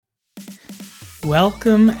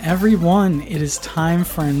Welcome, everyone. It is time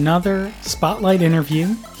for another Spotlight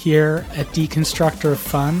interview here at Deconstructor of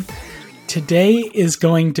Fun. Today is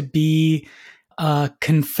going to be a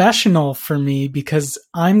confessional for me because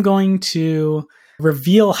I'm going to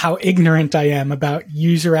reveal how ignorant I am about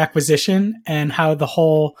user acquisition and how the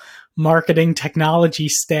whole marketing technology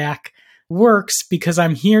stack works, because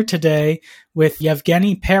I'm here today with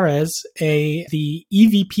Yevgeny Perez, the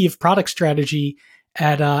EVP of product strategy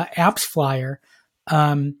at AppsFlyer.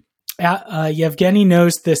 Yevgeny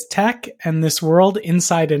knows this tech and this world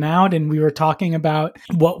inside and out, and we were talking about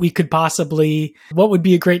what would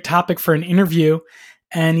be a great topic for an interview.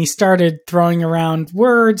 And he started throwing around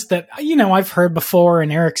words that, I've heard before,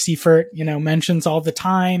 and Eric Seifert, mentions all the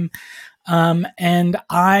time. And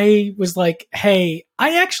I was like, hey,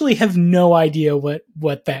 I actually have no idea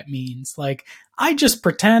what that means. Like, I just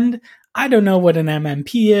pretend I don't know what an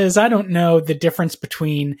MMP is. I don't know the difference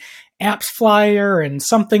between AppsFlyer and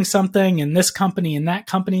something and this company and that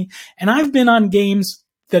company. And I've been on games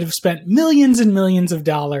that have spent millions and millions of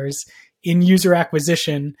dollars in user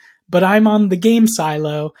acquisition, but I'm on the game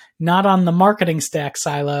silo, not on the marketing stack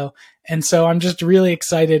silo. And so I'm just really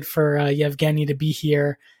excited for Yevgeny to be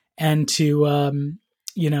here and to,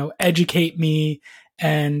 educate me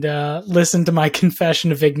and listen to my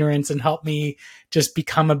confession of ignorance and help me just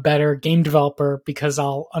become a better game developer, because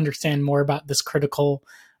I'll understand more about this critical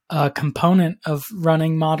component of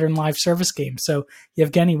running modern live service games. So,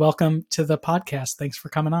 Yevgeny, welcome to the podcast. Thanks for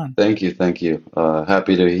coming on. Thank you.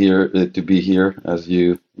 Happy to be here as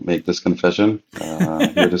you make this confession.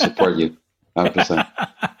 Here to support you, 100%.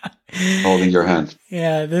 Holding your hand.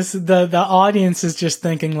 Yeah, the audience is just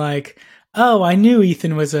thinking like, oh, I knew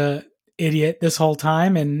Ethan was a idiot this whole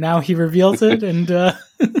time, and now he reveals it, and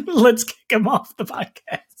let's kick him off the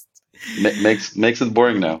podcast. Makes it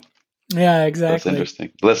boring now. Yeah, exactly. That's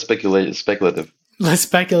interesting. Less speculative. Less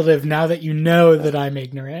speculative now that you know that I'm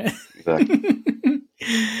ignorant. Exactly.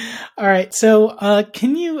 All right. So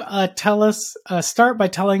can you start by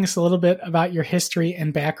telling us a little bit about your history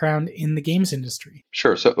and background in the games industry?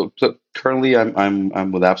 Sure. So currently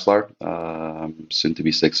I'm with AppsFlyer, soon to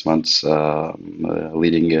be 6 months,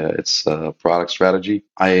 leading its product strategy.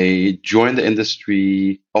 I joined the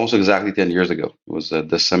industry almost exactly 10 years ago. It was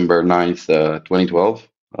December 9th, 2012.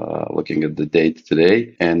 Looking at the date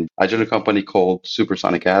today, and I joined a company called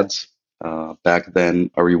Supersonic Ads. Back then,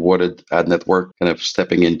 a rewarded ad network, kind of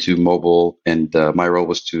stepping into mobile, and my role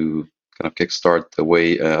was to kind of kickstart the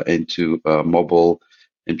way into mobile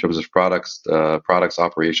in terms of products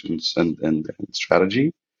operations, and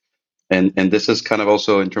strategy. And this is kind of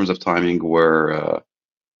also in terms of timing where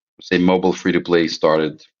say mobile free to play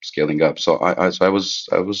started scaling up. So I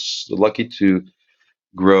was lucky to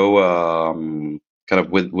grow kind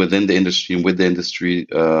of within the industry and with the industry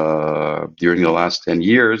during the last 10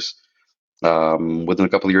 years. Within a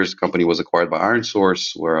couple of years, the company was acquired by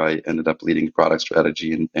ironSource, where I ended up leading product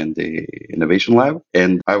strategy and the innovation lab.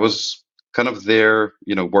 And I was kind of there,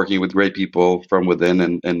 working with great people from within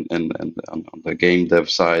and on the game dev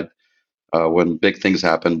side. When big things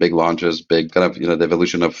happen, big launches, big kind of, the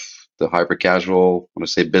evolution of the hyper casual, I want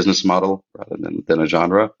to say business model rather than a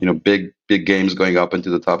genre, big games going up into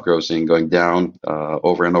the top grossing, going down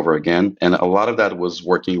over and over again. And a lot of that was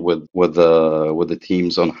working with the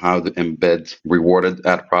teams on how to embed rewarded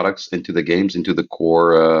ad products into the games, into the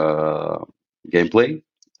core gameplay.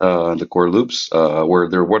 The core loops, where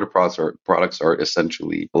the rewarded products are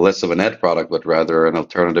essentially less of an ad product, but rather an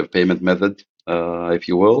alternative payment method, if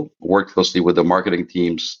you will. Work closely with the marketing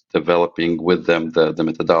teams, developing with them the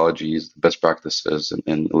methodologies, the best practices,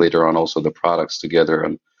 and later on also the products together,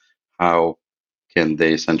 and how can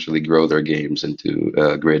they essentially grow their games into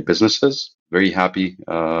great businesses. Very happy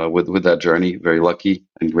with that journey. Very lucky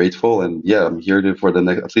and grateful. And yeah, I'm here at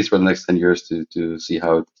least for the next 10 years to see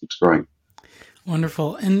how it keeps growing.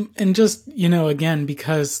 Wonderful. And just, again,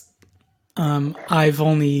 because I've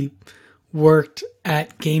only worked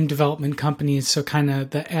at game development companies, so kind of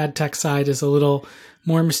the ad tech side is a little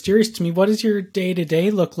more mysterious to me. What does your day-to-day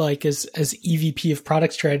look like as EVP of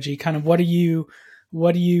product strategy? Kind of what are you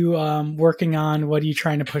working on? What are you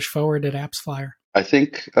trying to push forward at AppsFlyer? I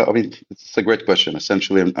think, it's a great question.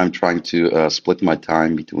 Essentially, I'm trying to split my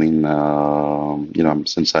time between,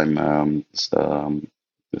 since I'm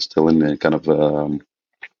still in the kind of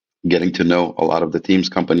getting to know a lot of the teams.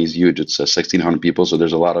 Company's huge. It's 1,600 people, so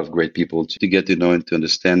there's a lot of great people to get to know and to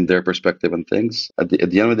understand their perspective on things. At the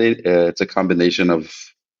end of the day, it's a combination of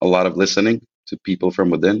a lot of listening to people from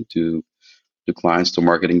within, to to clients, to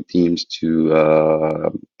marketing teams,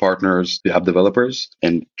 to partners, to app developers,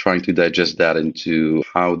 and trying to digest that into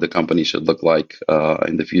how the company should look like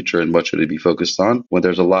in the future and what should it be focused on. When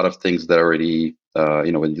there's a lot of things that already,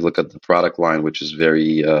 when you look at the product line, which is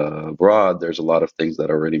very broad, there's a lot of things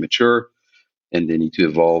that are already mature and they need to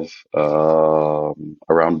evolve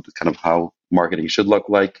around kind of how marketing should look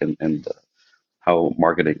like and how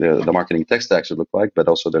marketing the marketing tech stack should look like. But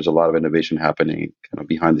also there's a lot of innovation happening kind of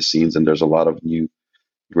behind the scenes, and there's a lot of new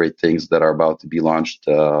great things that are about to be launched.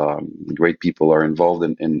 Great people are involved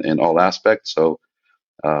in all aspects. So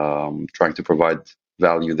trying to provide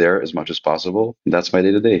value there as much as possible. And that's my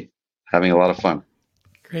day to day, having a lot of fun.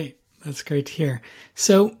 Great. That's great to hear.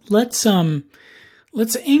 So let's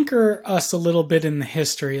anchor us a little bit in the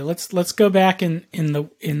history. Let's go back in the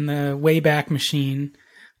Wayback Machine.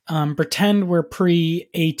 Pretend we're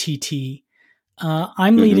pre-ATT.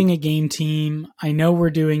 I'm leading a game team. I know we're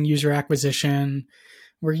doing user acquisition.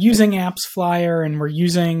 We're using AppsFlyer and we're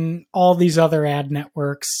using all these other ad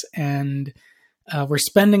networks, and we're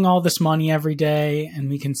spending all this money every day. And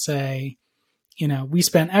we can say, we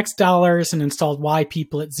spent X dollars and installed Y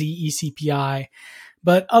people at Z eCPI.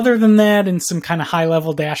 But other than that, and some kind of high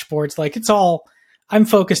level dashboards, like I'm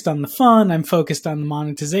focused on the fun. I'm focused on the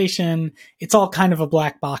monetization. It's all kind of a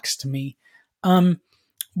black box to me.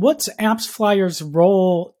 What's AppsFlyer's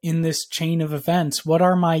role in this chain of events? What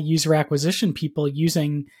are my user acquisition people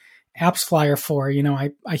using AppsFlyer for?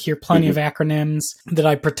 I hear plenty of acronyms that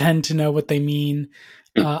I pretend to know what they mean.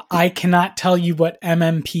 I cannot tell you what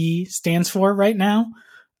MMP stands for right now.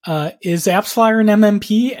 Is AppsFlyer an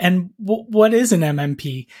MMP? And what is an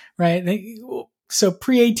MMP, right? So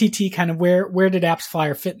pre-ATT, kind of where did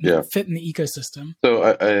AppsFlyer fit in the ecosystem?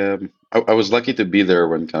 So I was lucky to be there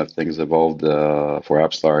when kind of things evolved for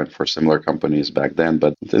AppsFlyer and for similar companies back then.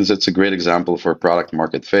 But it's a great example for product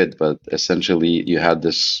market fit. But essentially, you had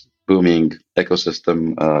this booming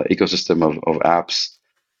ecosystem of apps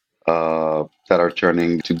that are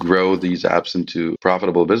turning to grow these apps into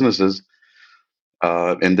profitable businesses.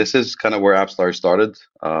 And this is kind of where AppsFlyer started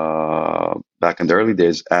back in the early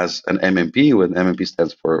days as an MMP, when MMP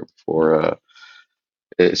stands for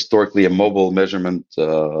historically a mobile measurement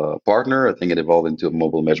partner. I think it evolved into a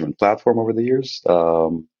mobile measurement platform over the years.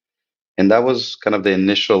 And that was kind of the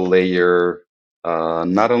initial layer,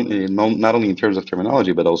 not only in terms of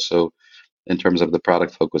terminology, but also in terms of the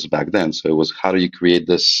product focus back then. So it was, how do you create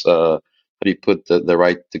this, how do you put the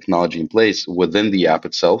right technology in place within the app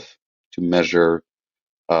itself to measure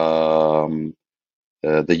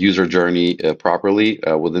the user journey properly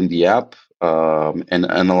within the app, and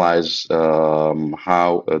analyze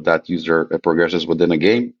how that user progresses within a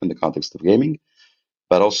game in the context of gaming,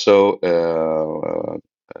 but also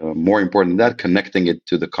more important than that, connecting it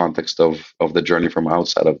to the context of the journey from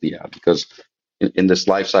outside of the app. Because in this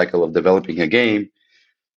life cycle of developing a game,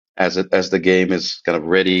 as the game is kind of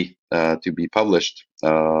ready to be published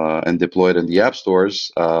and deployed in the app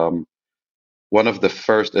stores, one of the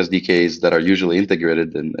first SDKs that are usually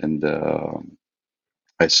integrated, and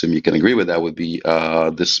I assume you can agree with that, would be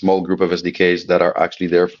this small group of SDKs that are actually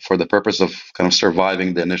there for the purpose of kind of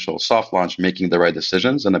surviving the initial soft launch, making the right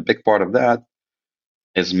decisions. And a big part of that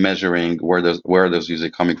is measuring where those users are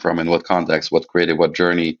coming from, in what context, what creative, what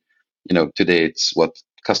journey. Today it's what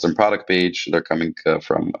custom product page they're coming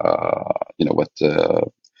from, what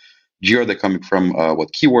geo they're coming from,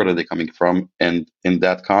 what keyword are they coming from, and in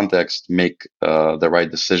that context, make the right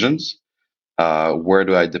decisions. Where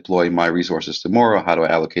do I deploy my resources tomorrow? How do I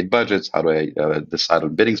allocate budgets? How do I decide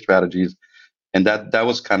on bidding strategies? And that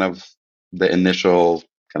was kind of the initial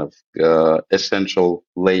kind of essential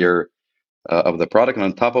layer of the product. And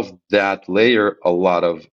on top of that layer, a lot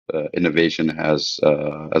of innovation has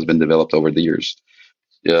been developed over the years.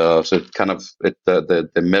 So it kind of the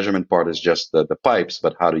measurement part is just the pipes,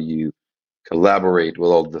 but how do you collaborate with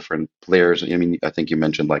all the different players? I mean, I think you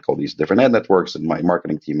mentioned like all these different ad networks, and my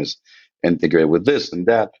marketing team is integrated with this and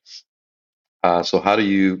that. So how do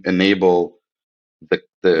you enable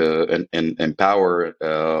and empower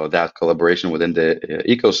that collaboration within the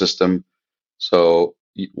ecosystem? So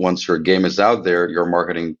once your game is out there, your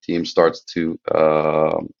marketing team starts to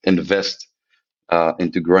invest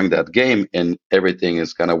into growing that game, and everything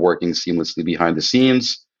is kind of working seamlessly behind the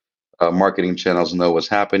scenes. Marketing channels know what's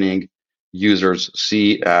happening. Users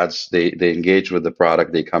see ads, they engage with the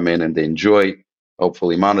product, they come in and they enjoy,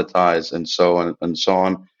 hopefully monetize, and so on and so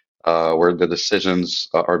on. Where the decisions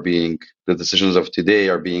of today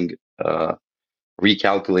are being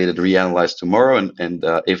recalculated, reanalyzed tomorrow, and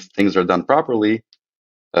if things are done properly,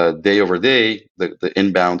 day over day, the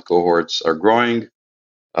inbound cohorts are growing.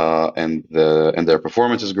 and their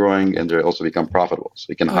performance is growing, and they also become profitable. So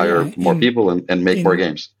you can Oh yeah, hire more people and make more in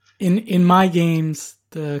games. in my games,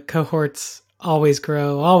 the cohorts always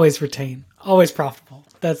grow, always retain, always profitable.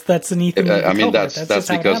 That's the neat thing of I the mean, cohort. That's just that's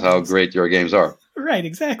how it because how happens. great your games are. Right,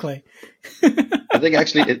 exactly. I think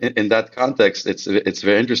actually in that context, it's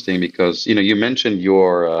very interesting because you mentioned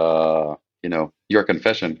your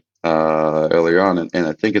confession earlier on, and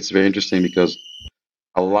I think it's very interesting because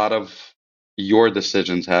a lot of your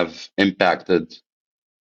decisions have impacted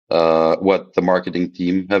what the marketing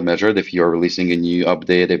team have measured. If you're releasing a new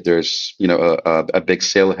update, if there's a big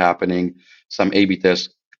sale happening, some A/B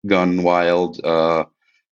test gone wild.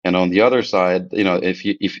 And on the other side,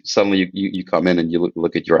 if suddenly you come in and you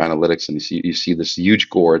look at your analytics and you see this huge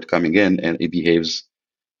cohort coming in and it behaves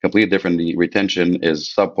completely differently. Retention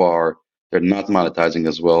is subpar. They're not monetizing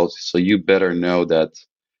as well. So you better know that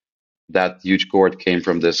that huge cohort came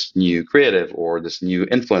from this new creative or this new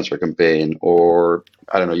influencer campaign, or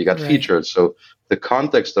I don't know, you got Right. featured. So the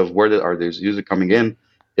context of are these users coming in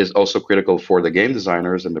is also critical for the game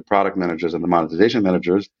designers and the product managers and the monetization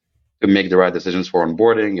managers to make the right decisions for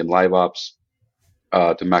onboarding and live ops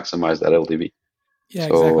to maximize that LTV. Yeah,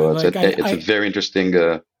 exactly. So Like it's a very interesting.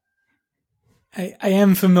 I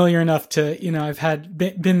am familiar enough to, I've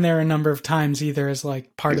been there a number of times, either as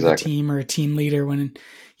like part of a Exactly. team or a team leader when,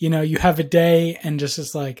 you have a day and just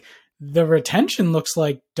it's like the retention looks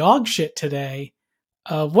like dog shit today.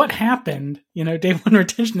 What happened? Day one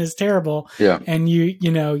retention is terrible. Yeah. And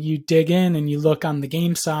you dig in and you look on the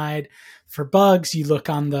game side for bugs, you look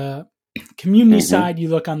on the community Hmm. side, you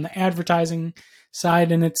look on the advertising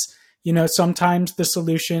side, and it's, sometimes the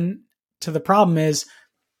solution to the problem is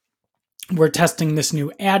we're testing this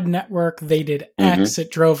new ad network. They did Hmm. X.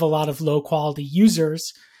 It drove a lot of low quality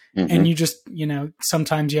users. And Hmm. you just,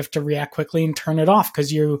 sometimes you have to react quickly and turn it off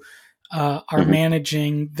because you are Hmm.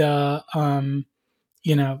 managing the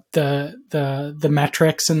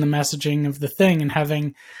metrics and the messaging of the thing, and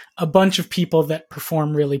having a bunch of people that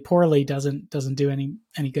perform really poorly doesn't do any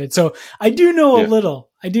good. So Yeah. I do know a little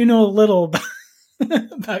about,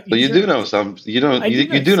 about So you do user. know some. You don't. I do You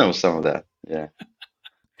know. do know some of that. Yeah.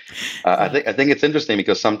 Yeah. I think it's interesting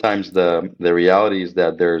because sometimes the reality is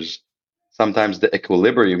that there's sometimes the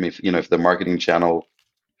equilibrium. If the marketing channel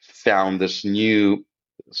found this new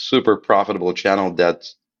super profitable channel that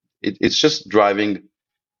it's just driving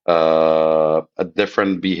a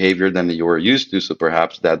different behavior than you were used to. So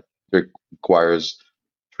perhaps that requires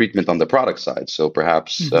treatment on the product side. So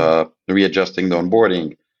perhaps Hmm. readjusting the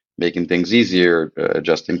onboarding, making things easier,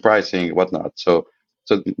 adjusting pricing, whatnot. So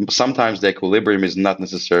sometimes the equilibrium is not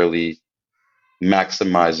necessarily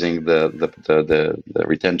maximizing the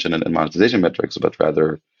retention and monetization metrics, but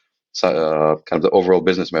rather kind of the overall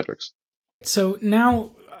business metrics. So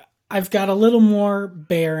now I've got a little more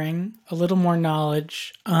bearing, a little more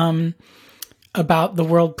knowledge about the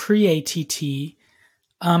world pre ATT.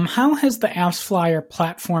 How has the AppsFlyer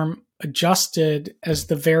platform adjusted as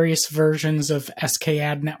the various versions of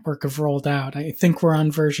SKAd network have rolled out? I think we're on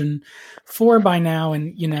version 4 by now,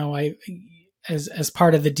 and I as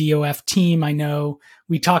part of the DOF team, I know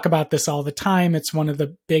we talk about this all the time. It's one of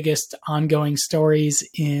the biggest ongoing stories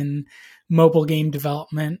in mobile game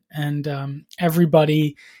development, and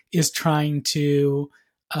everybody is trying to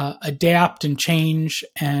adapt and change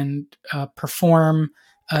and perform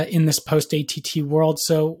in this post ATT world.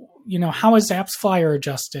 So, how has AppsFlyer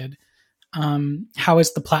adjusted? How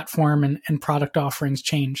has the platform and product offerings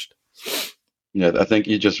changed? Yeah, I think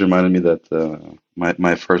you just reminded me that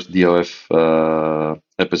my first DOF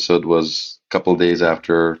episode was a couple days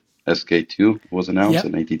after SK2 was announced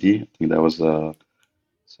in Yep. ATT. I think that was like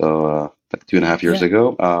 2.5 years Yeah.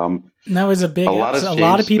 ago. That was a A big lot has episode. A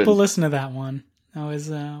lot of changed. people Been listen to that one. That was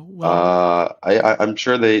well. I'm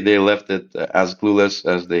sure they left it as clueless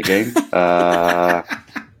as they came.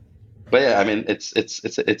 But yeah, I mean,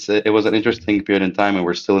 it was an interesting period in time, and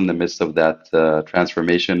we're still in the midst of that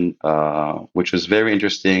transformation, which was very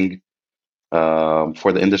interesting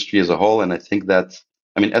for the industry as a whole. And I think that,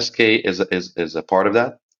 I mean, SK is a part of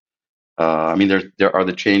that. I mean, there are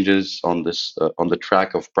the changes on this on the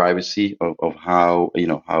track of privacy of how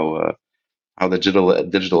how the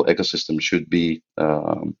digital ecosystem should be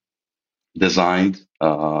designed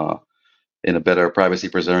in a better privacy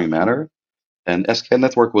preserving manner. And SK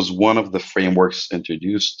Network was one of the frameworks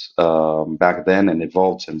introduced back then and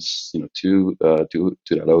evolved since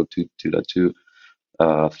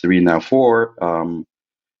 2.0, 3 now 4.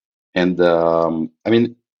 And I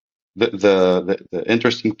mean the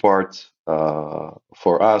interesting part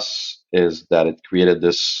for us is that it created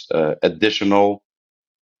this additional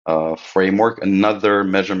framework, another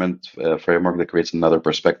measurement framework that creates another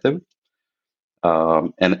perspective.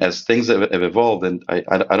 And as things have evolved, and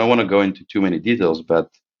I don't want to go into too many details, but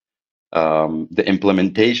the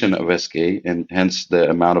implementation of SK and hence the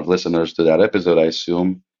amount of listeners to that episode, I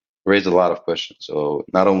assume, raised a lot of questions. So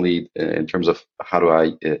not only in terms of how do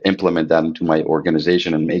I implement that into my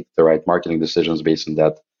organization and make the right marketing decisions based on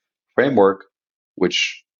that framework,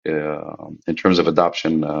 which in terms of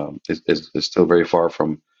adoption is still very far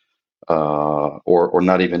from or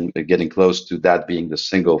not even getting close to that being the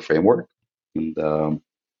single framework. And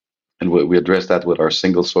we address that with our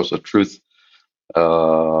single source of truth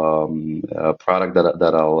product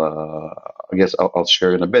that I guess I'll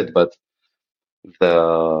share in a bit. But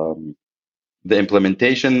the the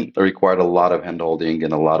implementation required a lot of handholding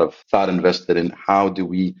and a lot of thought invested in how do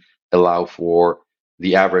we allow for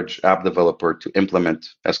the average app developer to implement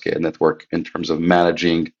SKA network in terms of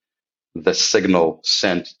managing the signal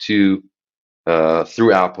sent to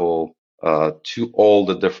through Apple to all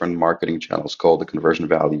the different marketing channels called the conversion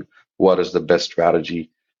value. What is the best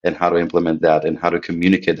strategy and how to implement that and how to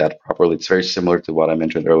communicate that properly? It's very similar to what I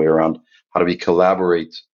mentioned earlier around how do we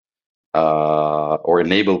collaborate or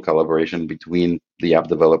enable collaboration between the app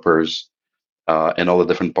developers and all the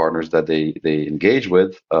different partners that they engage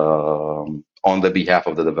with on the behalf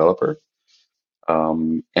of the developer.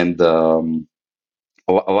 And a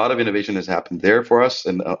lot of innovation has happened there for us,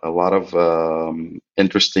 and a lot of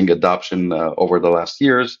interesting adoption over the last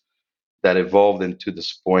years that evolved into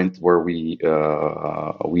this point where we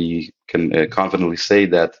can confidently say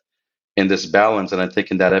that in this balance, and I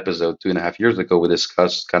think in that episode 2.5 years ago, we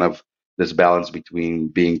discussed kind of this balance between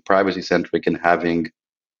being privacy centric and having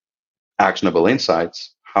actionable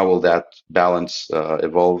insights. How will that balance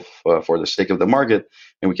evolve for the sake of the market?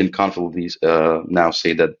 And we can confidently now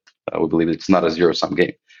say that we believe it's not a zero-sum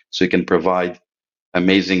game. So you can provide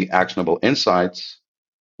amazing actionable insights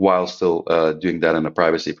while still doing that in a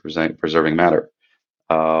privacy preserving manner.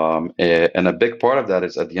 And a big part of that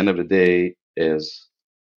is at the end of the day is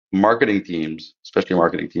marketing teams, especially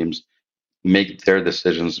marketing teams, make their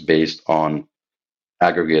decisions based on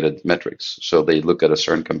aggregated metrics. So they look at a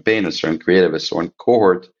certain campaign, a certain creative, a certain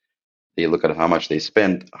cohort. They look at how much they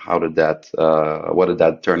spent, how did that, what did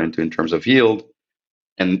that turn into in terms of yield,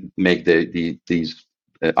 and make these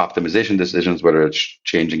optimization decisions, whether it's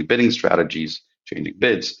changing bidding strategies, changing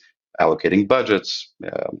bids, allocating budgets,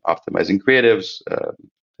 optimizing creatives,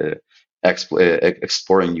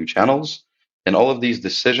 exploring new channels. And all of these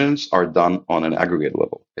decisions are done on an aggregate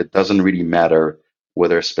level. It doesn't really matter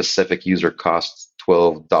whether a specific user costs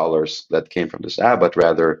 $12 that came from this ad, but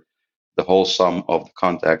rather the whole sum of the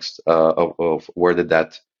context of where did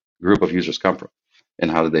that group of users come from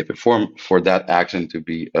and how did they perform for that action to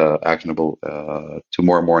be actionable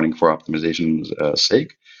tomorrow morning for optimization's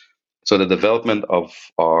sake. So the development of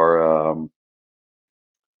our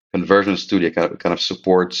Conversion Studio kind of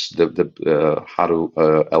supports the how to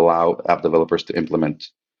allow app developers to implement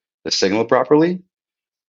the signal properly.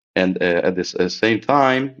 And at this same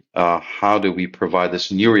time, how do we provide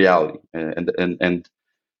this new reality? And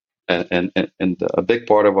a big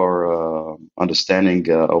part of our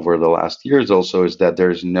understanding over the last years also is that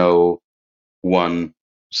there's no one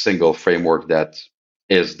single framework that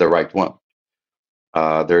is the right one.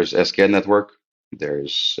 There's SKA network,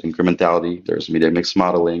 there's incrementality, there's media mix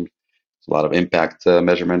modeling, there's a lot of impact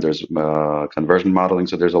measurement, there's conversion modeling.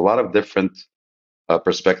 So there's a lot of different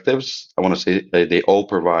perspectives. I want to say they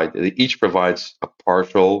each provides a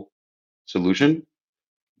partial solution.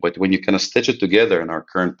 But when you kind of stitch it together in our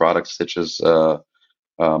current product, stitches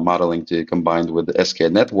modeling to combined with the SKA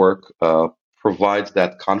network, provides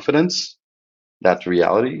that confidence, that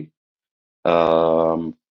reality,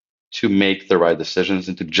 to make the right decisions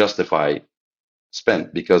and to justify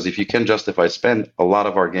spend. Because if you can justify spend, a lot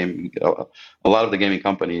of the gaming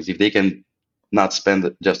companies, if they can not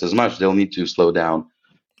spend just as much, they'll need to slow down.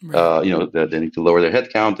 Right. They need to lower their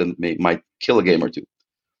headcount and might kill a game or two.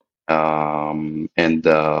 And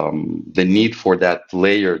the need for that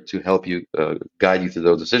layer to help you guide you through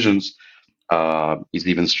those decisions is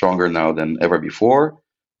even stronger now than ever before.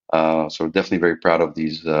 So definitely very proud of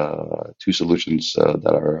these two solutions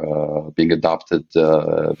that are being adopted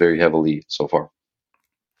very heavily so far.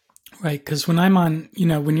 Right, because when I'm on,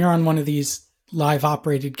 when you're on one of these live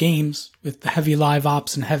operated games with the heavy live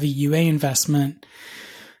ops and heavy UA investment,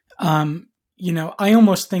 I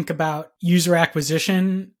almost think about user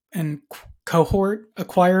acquisition and cohort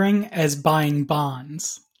acquiring as buying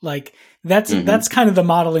bonds. Like that's kind of the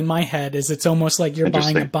model in my head. Is it's almost like you're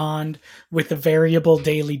buying a bond with a variable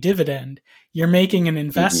daily dividend. You're making an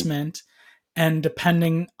investment, And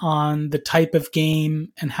depending on the type of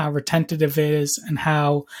game and how retentive it is and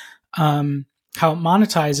how it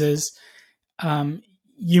monetizes,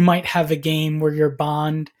 you might have a game where your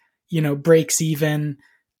bond, breaks even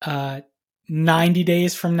 90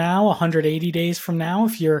 days from now, 180 days from now.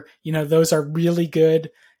 If you're, those are really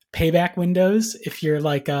good payback windows. If you're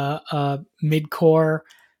like a mid-core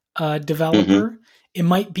developer, Mm-hmm. it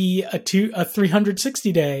might be a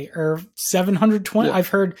 360 day or 720. Yeah. I've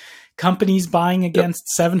heard companies buying Yep. against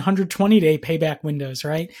 720-day payback windows,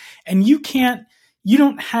 right? And you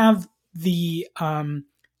don't have the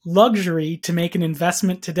luxury to make an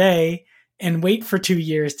investment today and wait for 2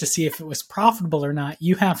 years to see if it was profitable or not.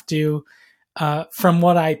 You have to, from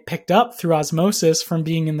what I picked up through osmosis from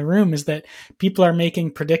being in the room, is that people are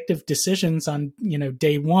making predictive decisions on,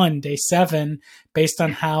 day 1, day 7, based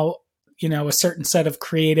on how, a certain set of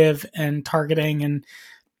creative and targeting and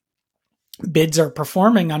bids are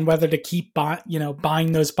performing on whether to keep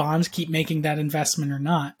buying those bonds, keep making that investment or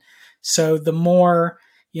not. So the more,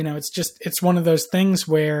 it's one of those things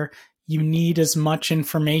where you need as much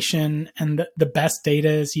information and the best data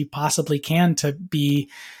as you possibly can to be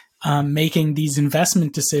making these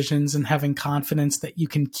investment decisions and having confidence that you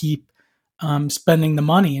can keep spending the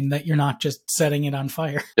money and that you're not just setting it on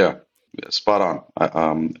fire. Yeah, spot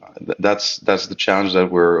on. That's the challenge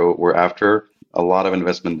that we're after. A lot of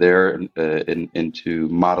investment there into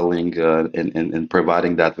modeling and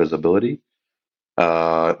providing that visibility.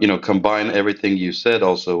 Combine everything you said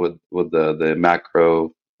also with the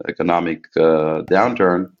macroeconomic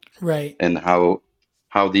downturn Right. and how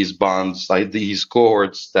these bonds, like these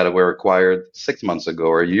cohorts that were acquired 6 months ago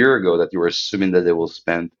or a year ago, that you were assuming that they will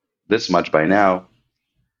spend this much by now.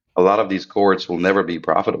 A lot of these cohorts will never be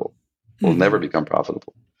profitable, will never become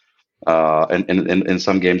profitable. And in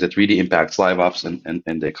some games, it really impacts live ops and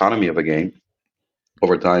the economy of a game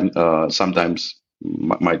over time. Sometimes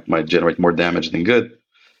might generate more damage than good.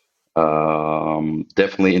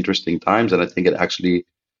 Definitely interesting times, and I think it actually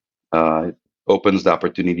opens the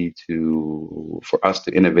opportunity for us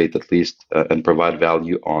to innovate at least and provide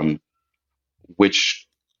value on which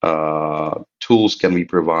tools can we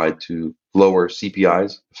provide to lower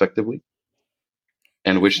CPIs effectively,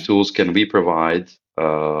 and which tools can we provide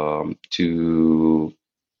to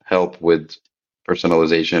help with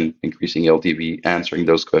personalization, increasing LTV, answering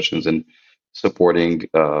those questions, and supporting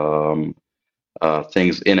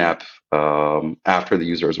things in app after the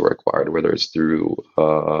users were acquired, whether it's through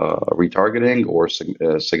retargeting or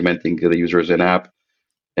segmenting the users in app,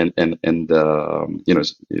 and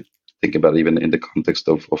think about it even in the context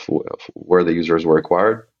of where the users were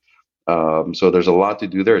acquired. So there's a lot to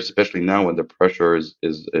do there, especially now when the pressure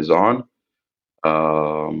is on.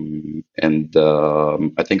 And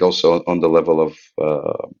I think also on the level of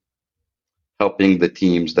helping the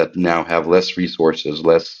teams that now have less resources,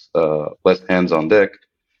 less hands on deck,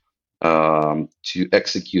 to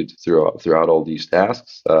execute throughout all these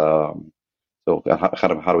tasks. So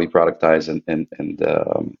how do we productize and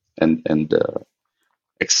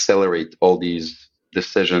accelerate all these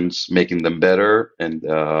decisions, making them better, and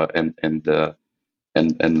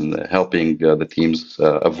helping the teams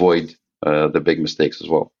avoid the big mistakes as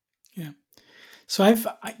well. Yeah. So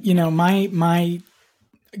my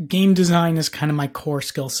game design is kind of my core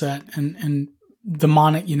skill set, and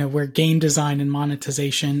where game design and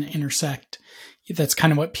monetization intersect. That's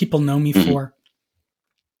kind of what people know me for.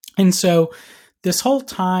 And so this whole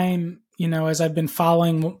time, as I've been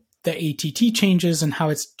following the ATT changes and how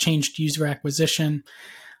it's changed user acquisition,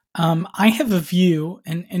 I have a view,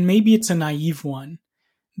 and maybe it's a naive one,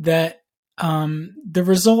 that the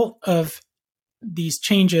result of these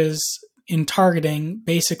changes in targeting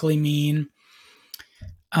basically mean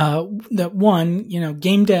that one,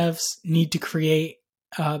 game devs need to create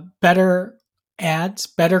better ads,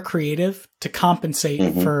 better creative to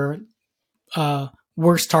compensate for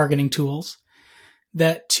worse targeting tools.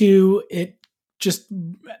 That two,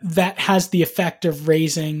 that has the effect of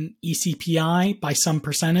raising eCPI by some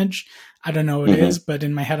percentage. I don't know what it is, but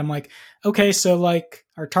in my head, I'm like, okay, so like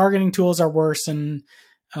our targeting tools are worse, and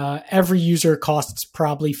every user costs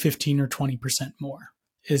probably 15 or 20% more.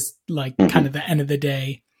 Is like kind of the end of the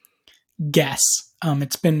day guess.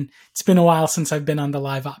 It's been a while since I've been on the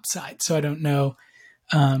live ops side, so I don't know,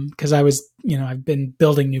 because I've been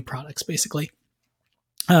building new products basically.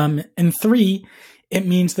 And three, it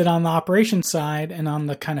means that on the operations side and on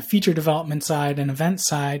the kind of feature development side and event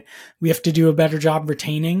side, we have to do a better job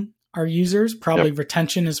retaining our users. Probably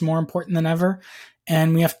retention is more important than ever.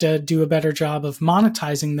 and we have to do a better job of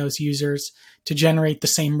monetizing those users to generate the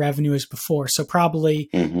same revenue as before. So probably,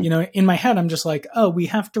 in my head, I'm just like, oh, we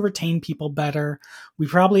have to retain people better. We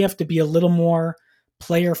probably have to be a little more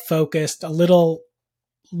player focused, a little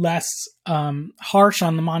less harsh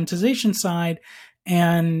on the monetization side,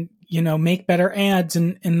 and make better ads,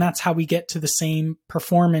 and that's how we get to the same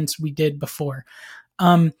performance we did before.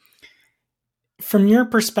 From your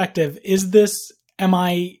perspective, am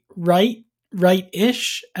I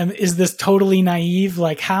right-ish? Is this totally naive?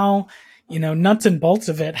 Like, how, nuts and bolts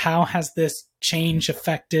of it, how has this change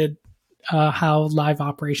affected how live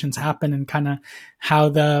operations happen, and kind of how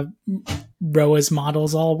the ROAS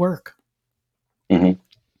models all work?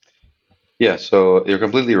 Yeah, so you're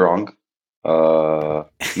completely wrong. No,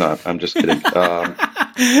 I'm just kidding. No,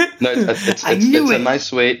 it's a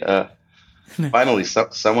nice way. Finally,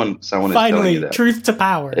 someone is telling you that. Truth to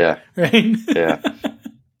power. Yeah. Right. Yeah.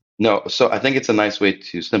 No, so I think it's a nice way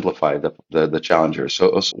to simplify the challenger.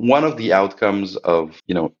 So one of the outcomes of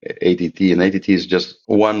ATT, and ATT is just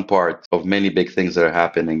one part of many big things that are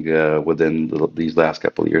happening within these last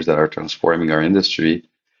couple of years that are transforming our industry,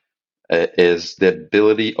 is the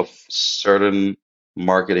ability of certain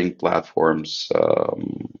marketing platforms,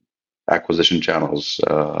 acquisition channels,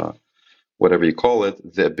 whatever you call it,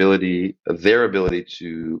 their ability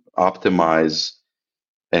to optimize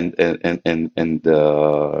and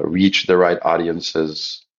reach the right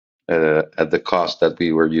audiences at the cost that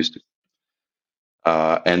we were used to.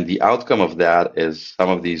 And the outcome of that is some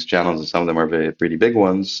of these channels, and some of them are pretty big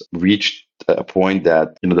ones, reached a point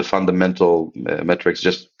that the fundamental metrics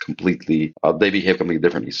just completely they behave completely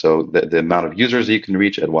differently. So the amount of users you can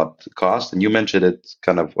reach at what cost, and you mentioned it,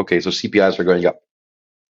 kind of okay. So CPIs are going up,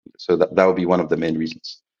 so that would be one of the main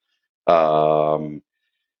reasons.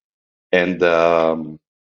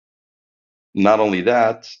 Not only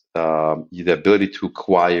that, the ability to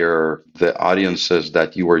acquire the audiences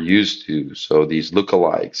that you were used to, so these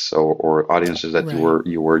lookalikes or audiences that right.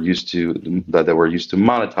 you were used to, that they were used to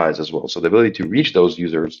monetize as well. So the ability to reach those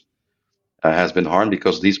users has been harmed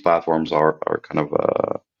because these platforms are kind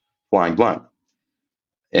of flying blind.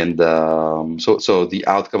 And so the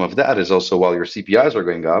outcome of that is also, while your CPIs are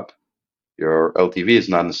going up, your LTV is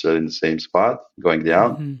not necessarily in the same spot, going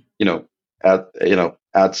down.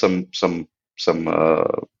 Add some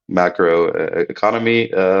macro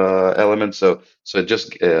economy elements. So it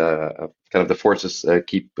just kind of the forces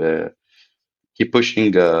keep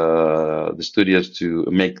pushing the studios to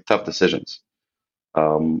make tough decisions.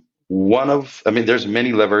 There's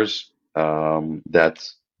many levers that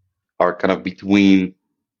are kind of between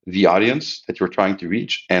the audience that you're trying to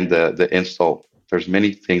reach and the install. There's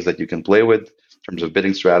many things that you can play with in terms of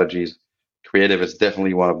bidding strategies. Creative is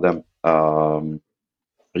definitely one of them.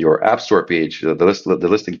 Your app store page, the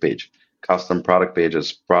listing page, custom product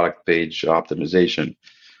pages, product page optimization,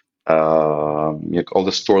 all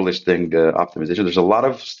the store listing optimization. There's a lot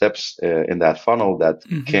of steps in that funnel that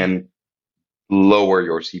can lower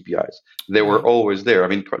your CPIs. They were always there. I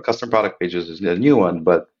mean, custom product pages is a new one,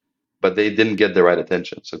 but they didn't get the right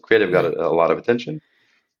attention. So creative got a lot of attention.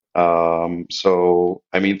 So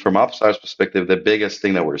I mean, from Upstar's perspective, the biggest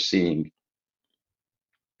thing that we're seeing,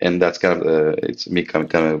 and that's kind of it's me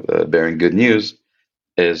kind of bearing good news,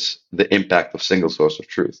 is the impact of single source of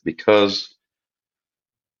truth. Because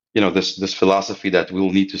this philosophy that we'll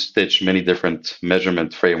need to stitch many different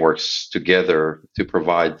measurement frameworks together to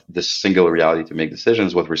provide this single reality to make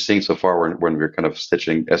decisions. What we're seeing so far, when we're kind of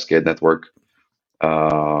stitching SKAdNetwork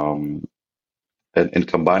and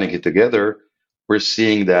combining it together, we're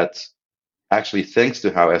seeing that actually, thanks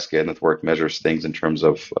to how SKAdNetwork measures things in terms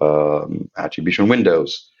of attribution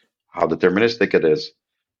windows, how deterministic it is,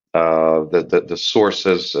 the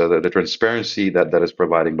sources, the transparency that is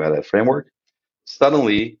providing by that framework,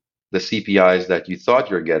 suddenly the CPIs that you thought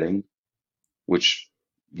you're getting, which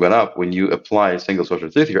went up when you apply single source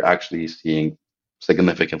of truth, you're actually seeing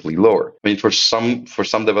significantly lower. I mean, for some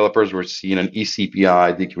developers, we're seeing an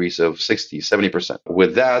eCPI decrease of 60, 70%.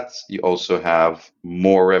 With that, you also have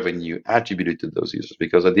more revenue attributed to those users,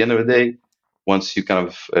 because at the end of the day, once you kind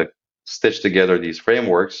of stitch together these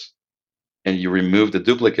frameworks and you remove the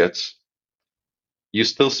duplicates, you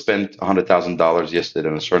still spent $100,000 yesterday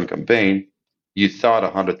on a certain campaign. You thought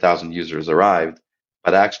 100,000 users arrived,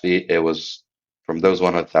 but actually it was from those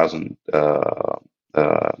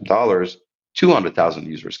 $100,000 200,000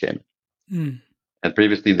 users came. And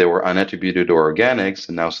previously they were unattributed or organics,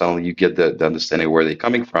 and now suddenly you get the understanding of where they're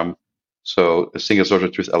coming from. So a single source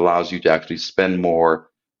of truth allows you to actually spend more,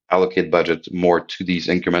 allocate budget more to these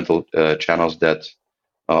incremental channels that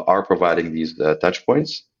are providing these touch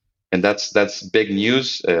points. and that's big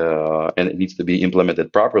news, and it needs to be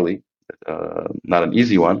implemented properly. Not an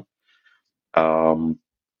easy one. Um,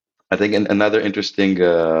 I think another interesting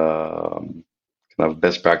kind of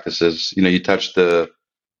best practices. You touched the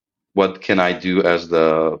what can I do as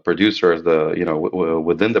the producer, as the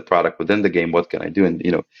within the product, within the game, what can I do? And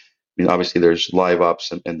I mean, obviously, there's live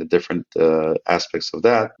ops and the different aspects of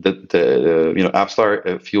that.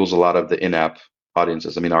 AppsFlyer fuels a lot of the in-app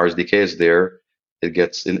audiences. I mean, our SDK is there.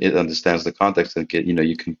 It understands the context, and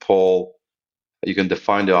you can pull, you can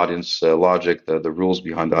define the audience logic, the rules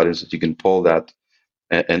behind the audience. You can pull that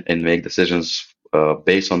and make decisions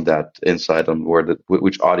based on that insight on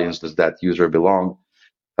which audience does that user belong,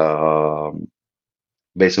 um,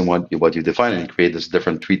 based on what you define, and create this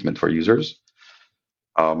different treatment for users.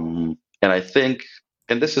 And I think,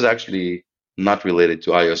 and this is actually not related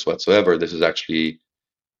to iOS whatsoever. This is actually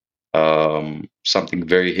something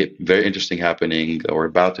very interesting happening or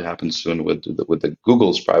about to happen soon with the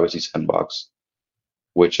Google's Privacy Sandbox,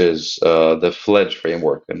 which is the FLEDGE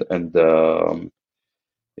framework.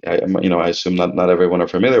 I assume not everyone are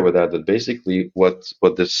familiar with that. But basically, what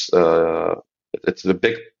this it's a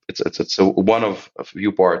big it's one of a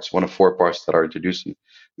few parts, one of four parts that are introduced in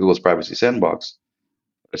Google's Privacy Sandbox.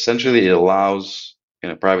 Essentially, it allows, in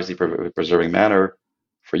a privacy preserving manner,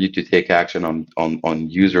 for you to take action on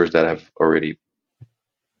users that have already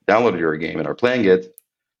downloaded your game and are playing it,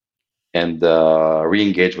 and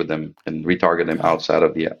re-engage with them and retarget them outside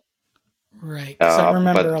of the app. Right. Because I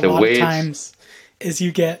remember But a the lot of way times as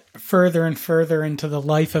you get further and further into the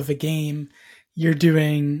life of a game, you're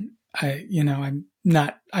doing, I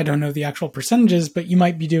don't know the actual percentages, but you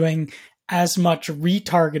might be doing as much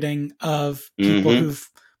retargeting of people who've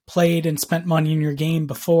played and spent money in your game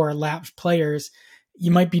before, lapsed players.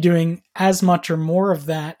 You might be doing as much or more of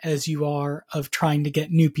that as you are of trying to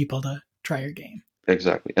get new people to try your game.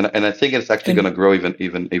 Exactly, and I think it's actually going to grow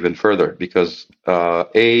even further because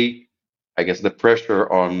I guess the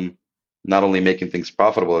pressure on not only making things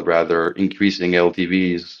profitable, but rather increasing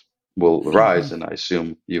LTVs will rise, and I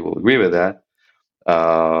assume you will agree with that.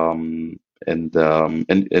 And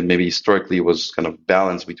maybe historically it was kind of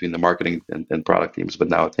balanced between the marketing and product teams, but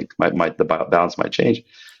now I think the balance might change.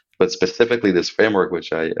 But specifically this framework,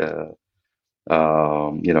 which I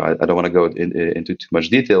don't want to go into too much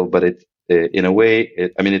detail, but in a way,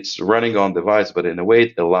 it's running on device, but in a way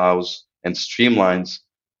it allows and streamlines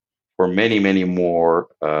for many more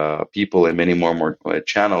people and many more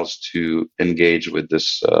channels to engage with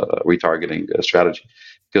this retargeting strategy.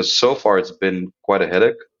 Because so far it's been quite a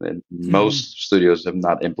headache, and most studios have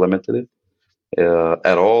not implemented it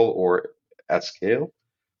at all or at scale.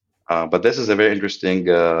 But this is a very interesting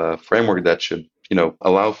framework that should,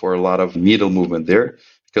 allow for a lot of needle movement there.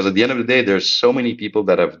 Because at the end of the day, there's so many people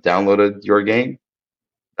that have downloaded your game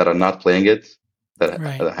that are not playing it, that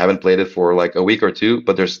haven't played it for like a week or two,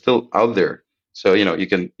 but they're still out there. So you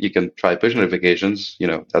can try push notifications.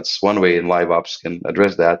 That's one way, and live ops can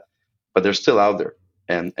address that, but they're still out there,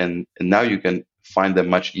 and now you can find them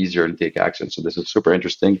much easier and take action. So this is super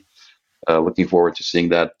interesting. Looking forward to seeing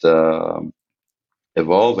that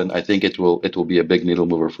evolve, and I think it will be a big needle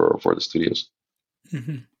mover for the studios.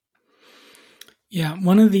 Mm-hmm. Yeah,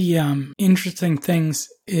 one of the interesting things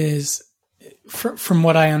is, from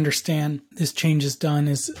what I understand, this change is done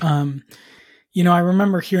is, I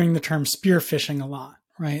remember hearing the term spear phishing a lot,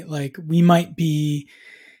 right? Like you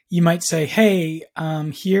might say, hey,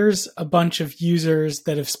 here's a bunch of users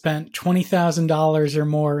that have spent $20,000 or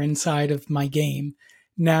more inside of my game.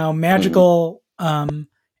 Now, magical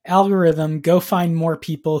algorithm, go find more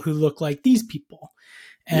people who look like these people.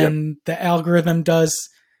 And the algorithm does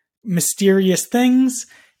mysterious things.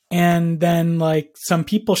 And then like some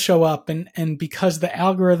people show up and because the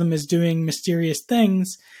algorithm is doing mysterious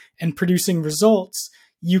things and producing results,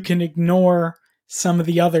 you can ignore some of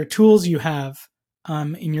the other tools you have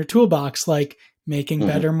in your toolbox, like making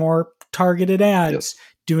better, more targeted ads,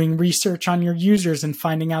 doing research on your users and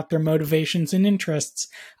finding out their motivations and interests,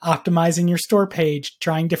 optimizing your store page,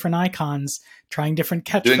 trying different icons, trying different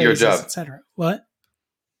catchphrases, etc. What?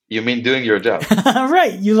 You mean doing your job?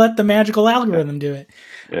 Right. You let the magical algorithm do it.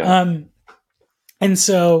 Yeah. And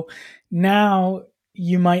so now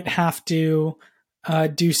you might have to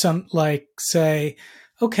do some, like say,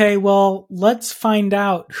 okay, well, let's find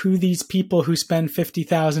out who these people who spend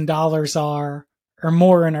 $50,000 are or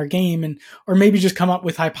more in our game, or maybe just come up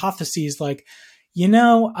with hypotheses like,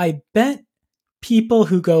 I bet people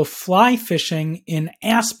who go fly fishing in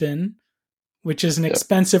Aspen, which is an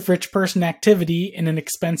expensive rich person activity in an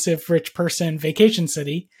expensive rich person vacation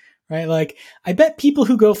city, right? Like, I bet people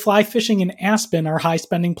who go fly fishing in Aspen are high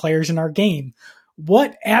spending players in our game.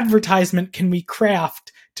 what advertisement can we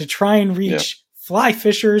craft to try and reach fly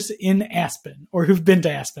fishers in Aspen or who've been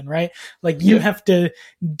to Aspen, right? Like you have to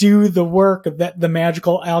do the work that the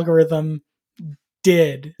magical algorithm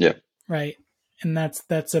did. Yeah. Right. And that's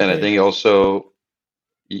I think also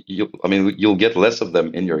you'll get less of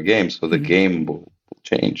them in your game, so the game will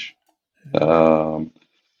change.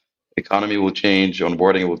 Economy will change,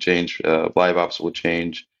 onboarding will change, live ops will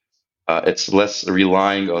change. It's less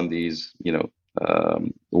relying on these,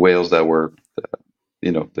 whales that were,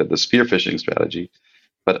 the spearfishing strategy,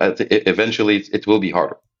 but eventually it will be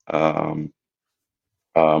harder.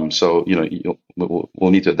 So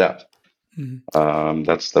we'll need to adapt.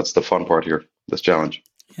 That's the fun part here, this challenge.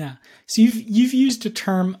 Yeah. So you've used a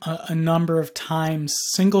term a number of times,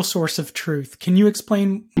 single source of truth. Can you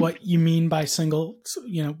explain what you mean by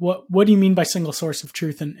what do you mean by single source of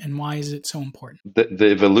truth and why is it so important?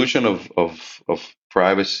 The evolution of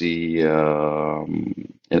privacy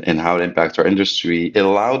and how it impacts our industry, it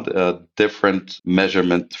allowed different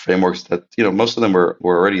measurement frameworks that, most of them were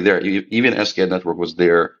already there. Even SKAdNetwork Network was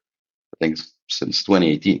there, I think, since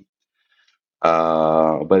 2018.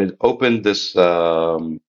 But it opened this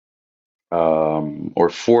or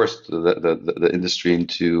forced the industry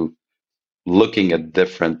into looking at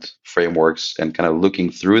different frameworks and kind of looking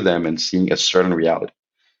through them and seeing a certain reality.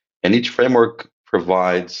 And each framework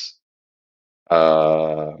provides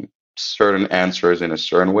certain answers in a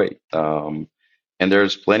certain way. And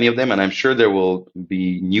there's plenty of them, and I'm sure there will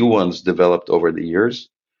be new ones developed over the years.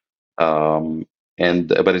 But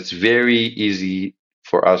it's very easy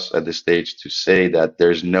for us at this stage to say that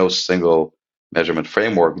there's no single measurement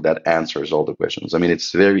framework that answers all the questions. I mean,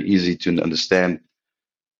 it's very easy to understand,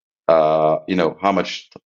 how much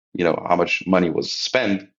money was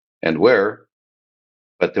spent and where,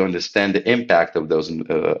 but to understand the impact of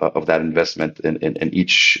that investment in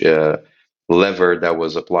each lever that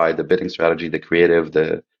was applied, the bidding strategy, the creative,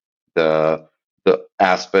 the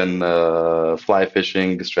Aspen fly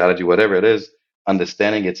fishing strategy, whatever it is,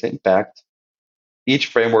 understanding its impact, each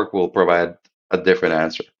framework will provide a different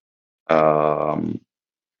answer. And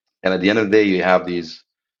at the end of the day, you have these,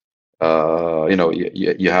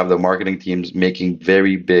 you have the marketing teams making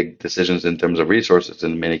very big decisions in terms of resources.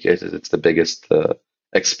 In many cases, it's the biggest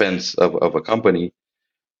expense of a company,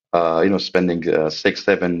 spending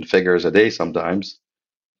 6-7 figures a day sometimes.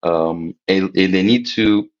 And they need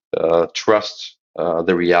to trust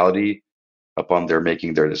the reality upon their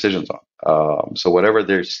making their decisions on. So whatever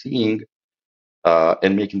they're seeing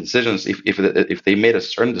and making decisions, if they made a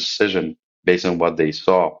certain decision based on what they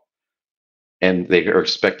saw, and they are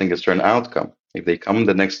expecting a certain outcome, if they come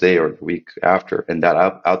the next day or the week after and that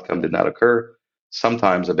outcome did not occur,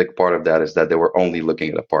 sometimes a big part of that is that they were only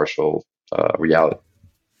looking at a partial reality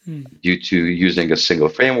due to using a single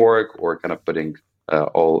framework or kind of putting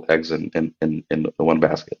all eggs in one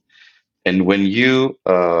basket. And when you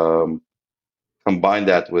combine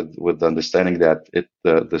that with the understanding that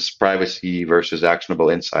this privacy versus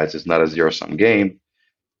actionable insights is not a zero-sum game,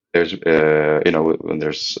 there's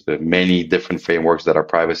there's many different frameworks that are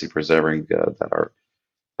privacy preserving that are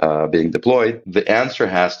being deployed. The answer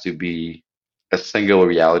has to be a single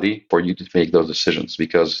reality for you to make those decisions.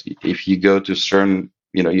 Because if you go to certain,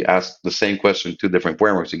 you ask the same question, 2 different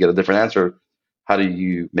frameworks, you get a different answer. How do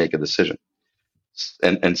you make a decision?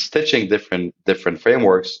 And stitching different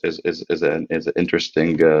frameworks is an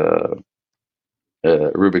interesting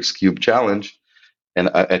Rubik's Cube challenge. And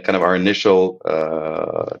kind of our initial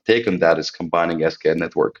take on that is combining SKAdNetwork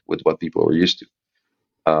Network with what people were used to,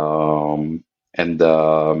 and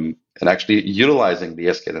actually utilizing the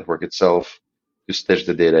SKAdNetwork Network itself to stitch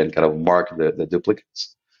the data and kind of mark the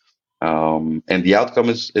duplicates. And the outcome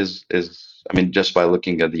is I mean, just by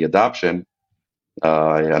looking at the adoption,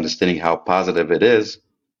 understanding how positive it is,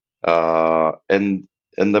 and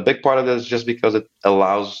the big part of it is just because it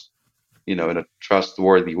allows, in a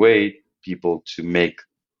trustworthy way, people to make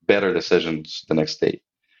better decisions the next day.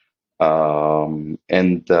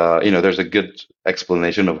 There's a good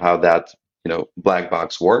explanation of how that, black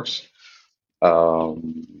box works.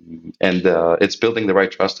 It's building the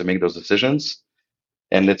right trust to make those decisions.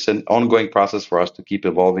 And it's an ongoing process for us to keep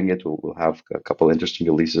evolving it. We'll have a couple interesting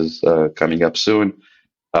releases coming up soon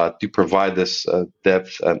to provide this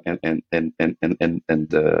depth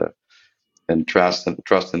and trust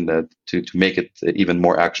in that to make it even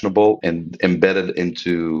more actionable and embedded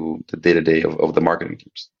into the day-to-day of the marketing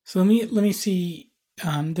teams. So let me see.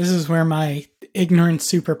 This is where my ignorant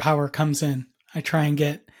superpower comes in. I try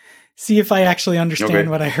and see if I actually understand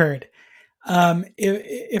what I heard.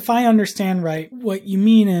 If I understand right, what you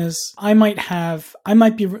mean is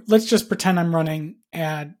let's just pretend I'm running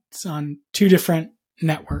ads on two different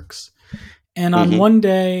networks. And on Mm-hmm. one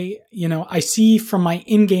day, I see from my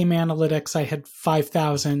in-game analytics, I had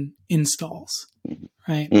 5,000 installs,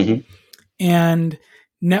 right? Mm-hmm. And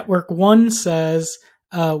network one says,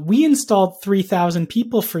 we installed 3,000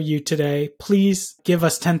 people for you today. Please give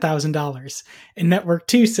us $10,000. And network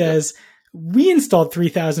two says, we installed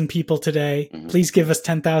 3,000 people today. Mm-hmm. Please give us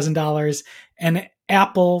 $10,000. And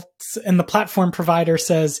Apple and the platform provider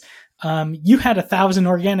says, you had 1,000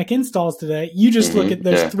 organic installs today. You just look at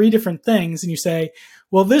those three different things and you say,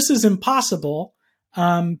 well, this is impossible.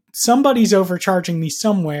 Somebody's overcharging me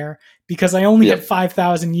somewhere because I only had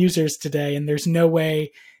 5,000 users today, and there's no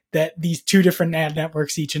way that these two different ad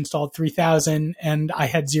networks each installed 3,000 and I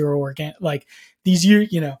had zero organic, like these,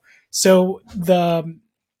 so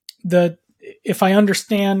if I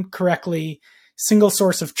understand correctly, single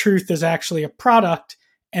source of truth is actually a product,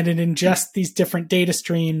 and it ingests these different data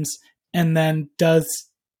streams and then does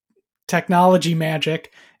technology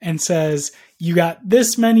magic and says, you got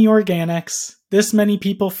this many organics, this many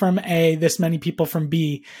people from A, this many people from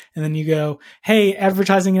B. And then you go, hey,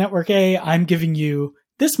 advertising network A, I'm giving you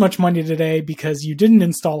this much money today because you didn't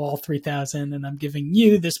install all 3,000, and I'm giving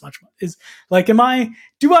you this much money. Is like,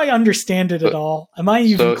 do I understand it at all? Am I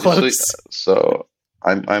even close? So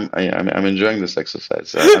I'm enjoying this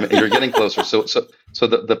exercise. You're getting closer. So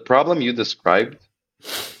the problem you described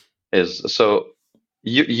is, so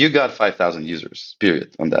you got 5,000 users,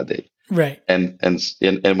 period, on that day. Right. And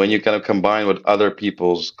when you kind of combine what other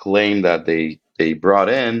people's claim that they brought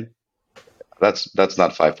in, that's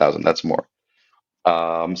not 5,000, that's more.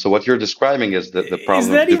 So what you're describing is the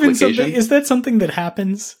problem of duplication. Is that something that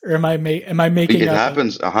happens, or am I making it up? It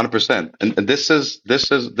happens 100%. And this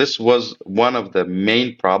was one of the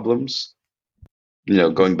main problems,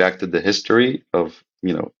 going back to the history of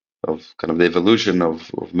kind of the evolution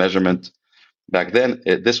of measurement. Back then,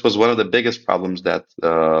 this was one of the biggest problems that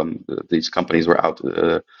these companies were out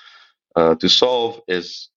to solve,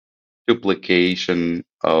 is duplication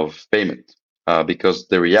of payment. Because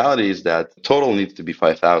the reality is that total needs to be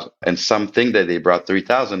 5,000, and some think that they brought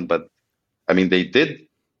 3,000, but I mean, they did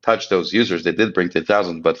touch those users. They did bring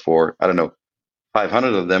 10,000, but for, I don't know,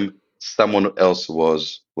 500 of them, someone else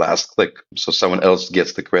was last click. So someone else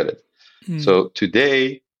gets the credit. So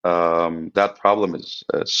today, that problem is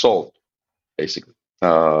solved, basically,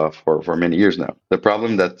 for many years now. The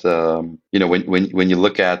problem that, when you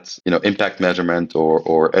look at, impact measurement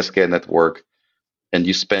or SKAdNetwork, and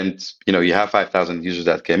you spend, you have 5,000 users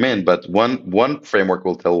that came in, but one framework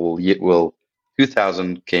will tell,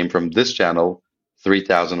 2,000 came from this channel,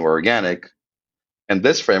 3,000 were organic, and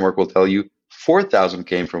this framework will tell you 4,000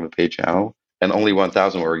 came from a paid channel and only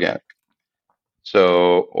 1,000 were organic.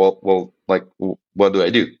 So, like, what do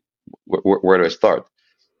I do? Where do I start?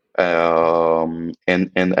 And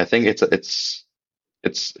I think it's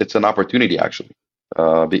an opportunity, actually,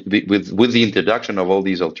 with the introduction of all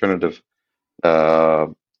these alternative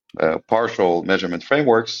partial measurement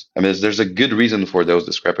frameworks. I mean, there's a good reason for those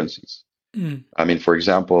discrepancies. I mean, for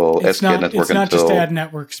example, SKAdNetwork. It's not just ad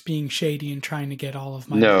networks being shady and trying to get all of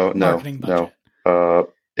my marketing budget. No.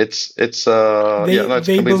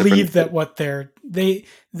 They believe that what they're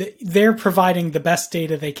providing the best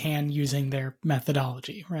data they can using their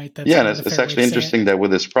methodology, right? That's and it's actually interesting that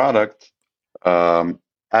with this product,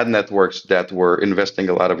 ad networks that were investing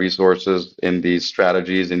a lot of resources in these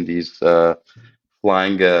strategies, in these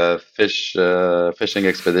flying fishing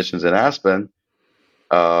expeditions in Aspen.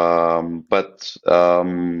 But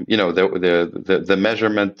the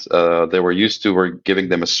measurement they were used to were giving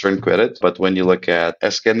them a certain credit. But when you look at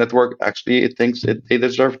SKAdNetwork, actually it thinks they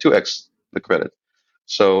deserve 2x the credit.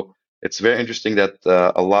 So it's very interesting that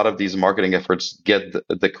a lot of these marketing efforts get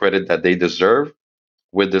the credit that they deserve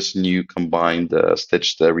with this new combined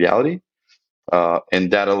stitched reality,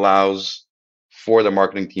 and that allows for the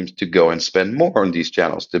marketing teams to go and spend more on these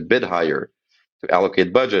channels, to bid higher, to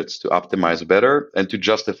allocate budgets, to optimize better, and to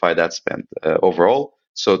justify that spend overall.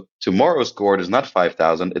 So tomorrow's score is not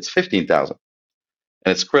 5,000; it's 15,000,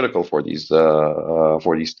 and it's critical for these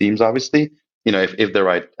teams. Obviously, if the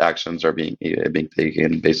right actions are being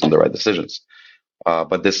taken based on the right decisions.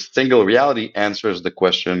 But this single reality answers the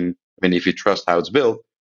question. I mean, if you trust how it's built,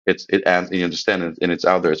 you understand it, and it's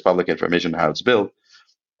out there. It's public information how it's built,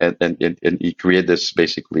 and you create this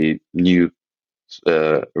basically new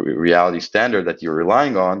reality standard that you're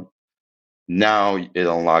relying on. Now it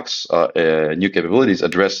unlocks new capabilities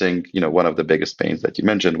addressing one of the biggest pains that you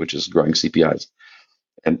mentioned, which is growing CPIs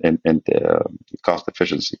and cost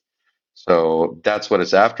efficiency. So that's what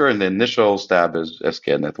it's after. And the initial stab is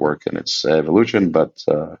SK Network and its evolution, but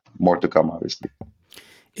more to come, obviously.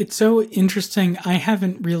 It's so interesting. I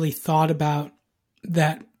haven't really thought about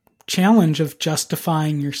that challenge of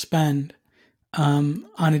justifying your spend on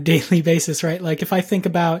a daily basis, right? Like if I think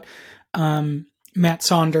about Matt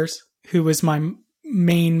Saunders, who was my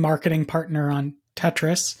main marketing partner on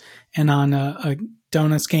Tetris and on a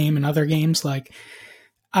Donuts game and other games, like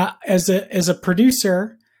as a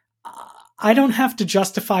producer, I don't have to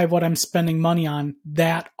justify what I'm spending money on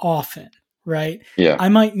that often, right? Yeah. I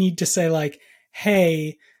might need to say like,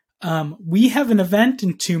 hey, we have an event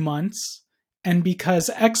in 2 months, and because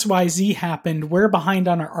XYZ happened, we're behind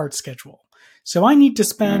on our art schedule. So I need to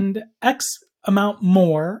spend X amount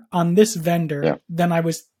more on this vendor Yeah. than I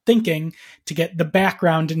was thinking to get the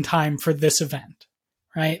background in time for this event,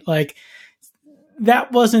 right? Like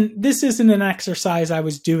this isn't an exercise I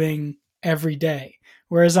was doing every day.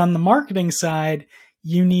 Whereas on the marketing side,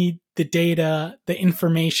 you need the data, the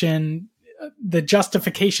information, the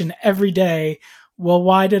justification every day. Well,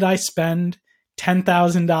 why did I spend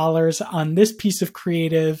 $10,000 on this piece of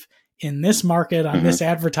creative in this market on this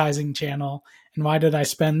advertising channel? And why did I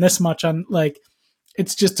spend this much on like,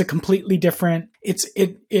 it's just a completely different,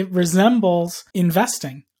 it resembles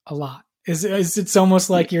investing a lot. It's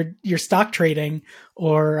almost like you're stock trading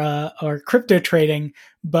or crypto trading,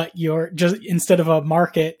 but you're just instead of a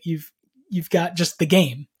market, you've got just the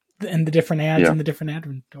game and the different ads Yeah. and the different ad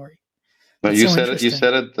inventory. But It's you so said it. You interesting.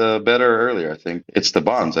 said it better earlier. I think it's the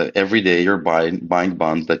bonds. Every day you're buying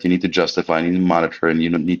bonds that you need to justify, you need to monitor, and you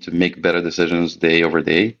need to make better decisions day over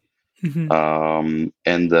day. Mm-hmm.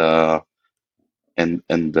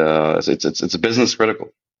 It's business critical,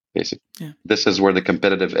 basically. Yeah. This is where the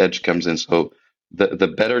competitive edge comes in. So the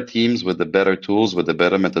better teams with the better tools, with the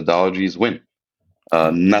better methodologies win. Yeah.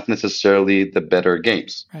 Not necessarily the better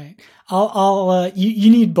games. Right. You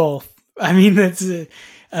need both. I mean, that's, No,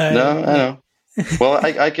 I yeah. know. Well,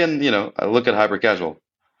 I can, I look at hyper casual.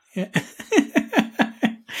 Yeah.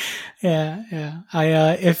 Yeah.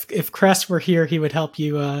 Yeah. If Cress were here, he would help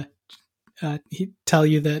you, he'd tell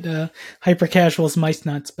you that hyper casual is mice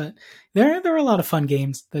nuts, but there are a lot of fun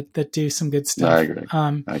games that do some good No, I stuff. agree.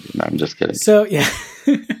 No, I'm just kidding. So yeah,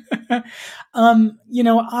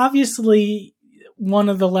 obviously one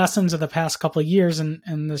of the lessons of the past couple of years,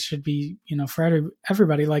 and this should be for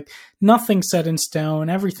everybody, like nothing's set in stone.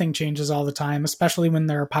 Everything changes all the time, especially when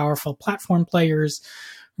there are powerful platform players,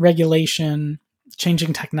 regulation,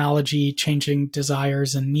 changing technology, changing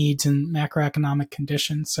desires and needs and macroeconomic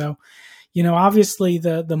conditions. So obviously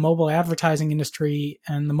the mobile advertising industry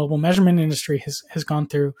and the mobile measurement industry has gone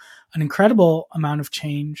through an incredible amount of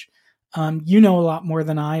change. You know a lot more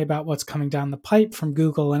than I about what's coming down the pipe from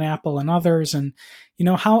Google and Apple and others. And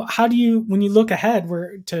how do you, when you look ahead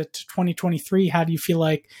to 2023, how do you feel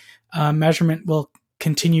like measurement will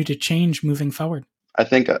continue to change moving forward? I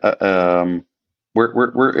think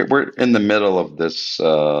we're in the middle of this.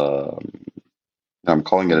 I'm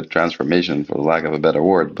calling it a transformation, for the lack of a better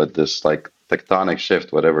word, but this like tectonic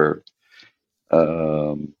shift,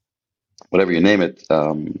 um, whatever you name it.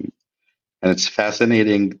 And it's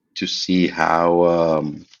fascinating to see how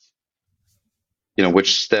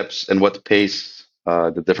which steps and what pace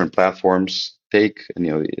the different platforms take. And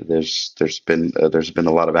there's been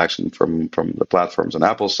a lot of action from the platforms on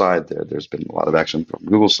Apple's side. There's been a lot of action from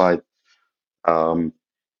Google's side. And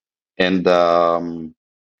you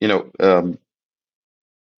know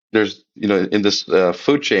there's in this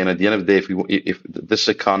food chain, at the end of the day, if this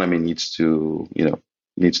economy needs to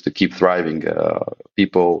keep thriving,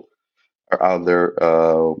 people are out there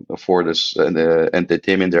for this and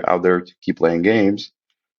entertainment. They're out there to keep playing games,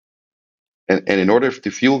 and in order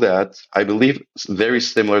to fuel that, I believe very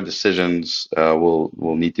similar decisions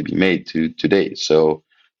will need to be made to today. So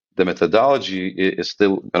the methodology is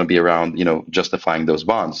still going to be around, justifying those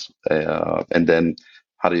bonds, and then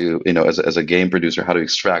how do you, as a game producer, how to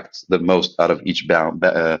extract the most out of each bond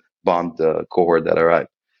cohort that arrive.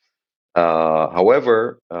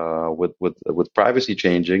 However, with privacy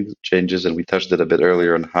changes, and we touched it a bit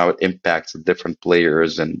earlier on how it impacts the different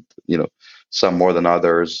players, and some more than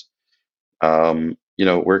others.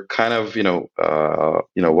 We're kind of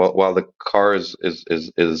while the car is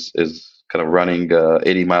kind of running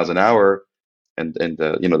 80 miles an hour, and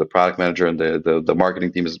the product manager and the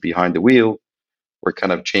marketing team is behind the wheel. We're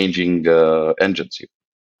kind of changing engines here.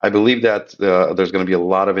 I believe that there's going to be a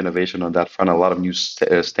lot of innovation on that front, a lot of new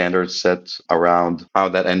standards set around how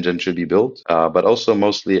that engine should be built, but also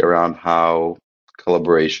mostly around how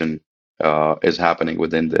collaboration is happening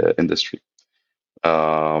within the industry,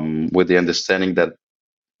 with the understanding that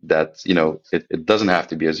that it doesn't have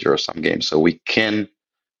to be a zero sum game. So we can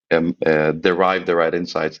derive the right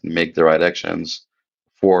insights and make the right actions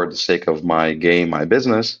for the sake of my game, my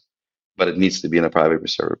business, but it needs to be in a private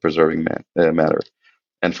preserving manner.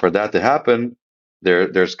 And for that to happen,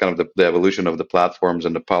 there's kind of the evolution of the platforms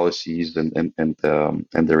and the policies and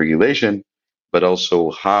the regulation, but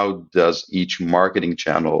also how does each marketing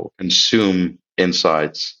channel consume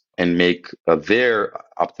insights and make their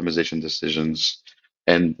optimization decisions,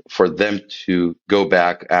 and for them to go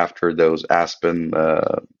back after those Aspen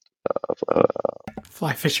uh,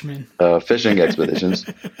 Fly fisherman. fishing expeditions.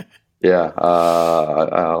 Yeah, I'll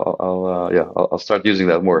start using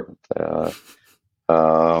that more.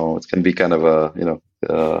 It can be kind of a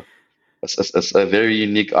very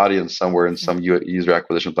unique audience somewhere in some user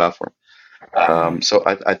acquisition platform. So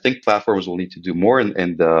I think platforms will need to do more,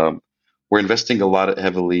 and we're investing a lot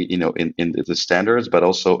heavily, in the standards, but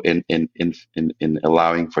also in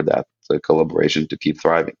allowing for that collaboration to keep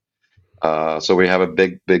thriving. So we have a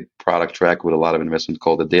big product track with a lot of investment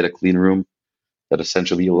called the Data Clean Room that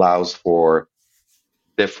essentially allows for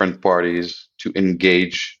different parties to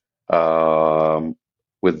engage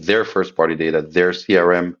with their first party data, their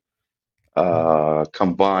CRM,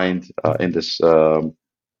 combined in this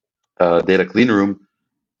data clean room,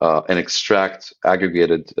 and extract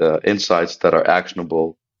aggregated insights that are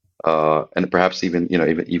actionable, and perhaps even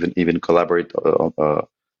collaborate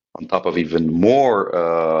on top of even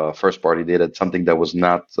more first party data, something that was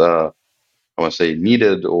not I want to say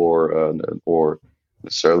needed or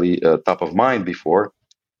necessarily top of mind before,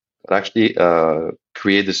 but actually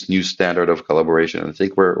create this new standard of collaboration. And I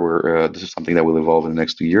think we're this is something that will evolve in the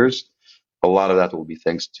next 2 years. A lot of that will be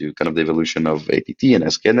thanks to kind of the evolution of ATT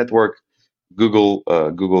and SK Network,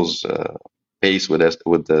 Google's pace with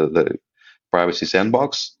the privacy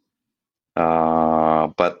sandbox.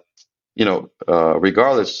 But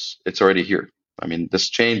regardless, it's already here. I mean, this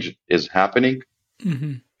change is happening.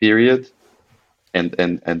 Mm-hmm. Period. And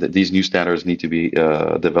these new standards need to be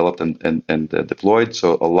developed and deployed.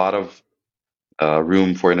 So a lot of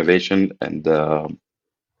room for innovation uh,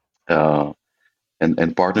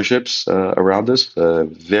 and partnerships around this.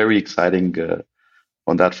 Very exciting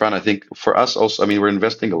on that front. I think for us also, I mean, we're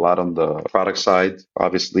investing a lot on the product side,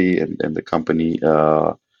 obviously, and the company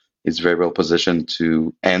is very well positioned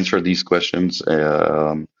to answer these questions,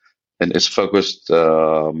 and is focused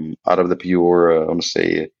out of the pure, I want to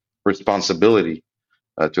say, responsibility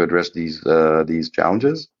to address these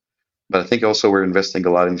challenges. But I think also we're investing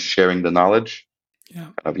a lot in sharing the knowledge.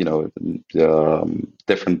 Yeah. Of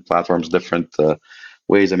different platforms, different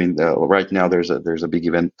ways. I mean, right now there's a big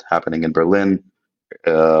event happening in Berlin.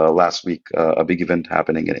 Last week, a big event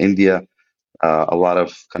happening in India. A lot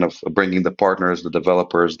of kind of bringing the partners, the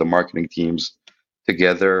developers, the marketing teams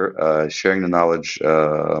together, sharing the knowledge,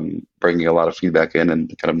 bringing a lot of feedback in,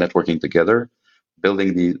 and kind of networking together,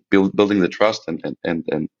 building the trust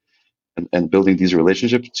and building these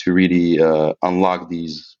relationships to really unlock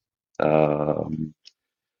these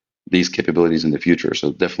capabilities in the future.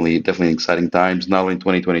 So definitely exciting times, not only in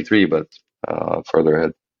 2023, but further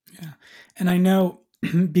ahead. Yeah, and I know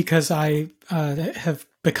because I have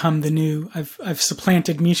become I've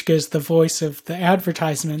supplanted Mishka as the voice of the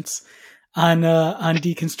advertisements on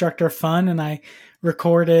Deconstructor Fun, and I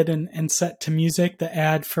recorded and set to music the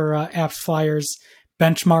ad for AppsFlyer's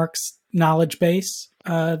benchmarks knowledge base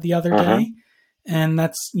the other day, and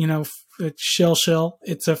that's it's Shill.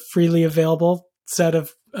 It's a freely available set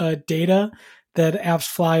of data that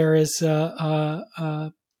AppsFlyer is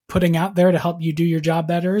putting out there to help you do your job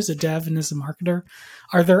better as a dev and as a marketer.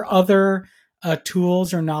 Are there other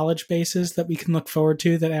tools or knowledge bases that we can look forward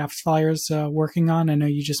to that AppsFlyer is working on? I know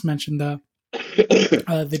you just mentioned the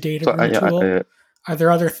data room tool. Are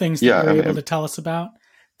there other things that you're able to tell us about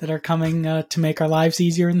that are coming to make our lives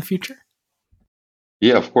easier in the future?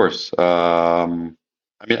 Yeah, of course.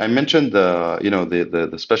 I mean, I mentioned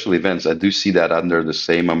the special events. I do see that under the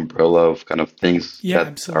same umbrella of kind of things that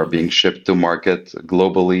absolutely. are being shipped to market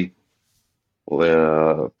globally,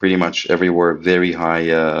 pretty much everywhere, very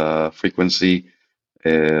high frequency.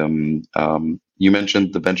 You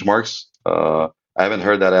mentioned the benchmarks. I haven't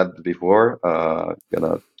heard that ad before.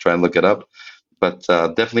 Gonna try and look it up, but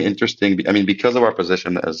definitely interesting. I mean, because of our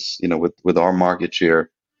position as with our market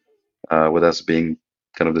share, with us being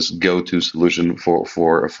kind of this go-to solution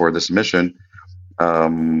for this mission.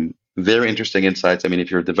 Very interesting insights. I mean,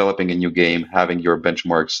 if you're developing a new game, having your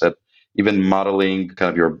benchmarks set, even modeling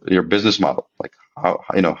kind of your business model, like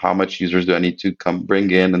how much users do I need to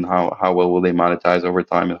bring in, and how well will they monetize over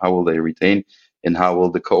time, and how will they retain, and how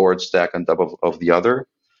will the cohort stack on top of the other.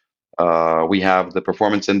 We have the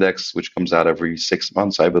performance index, which comes out every 6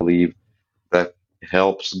 months, I believe, that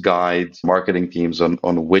helps guide marketing teams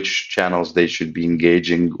on which channels they should be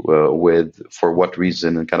engaging with, for what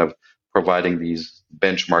reason, and kind of providing these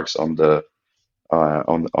benchmarks on the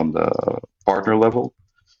partner level.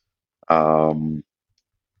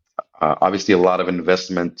 Obviously, a lot of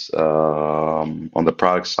investment on the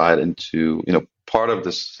product side into, part of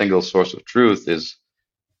this single source of truth is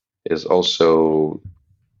also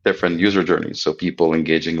different user journeys. So people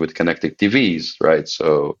engaging with connected TVs, right?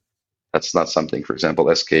 So that's not something, for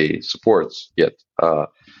example, SK supports yet. So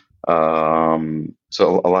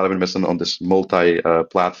a lot of investment on this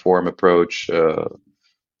multi-platform approach.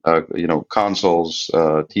 Consoles,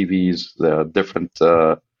 TVs, the different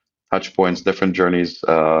touch points, different journeys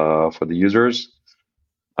for the users.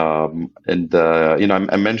 I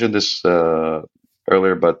mentioned this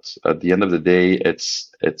earlier, but at the end of the day, it's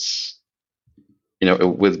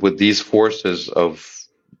with these forces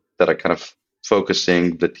that are kind of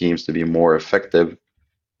focusing the teams to be more effective,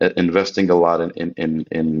 investing a lot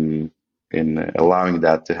in allowing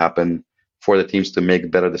that to happen, for the teams to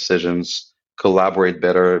make better decisions, collaborate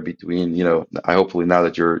better between, I hopefully now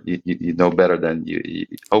that you know better than you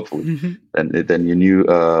hopefully than you knew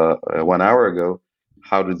 1 hour ago.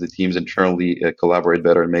 How do the teams internally collaborate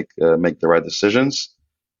better and make the right decisions?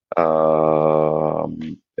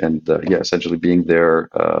 Essentially being there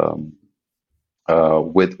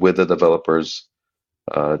with the developers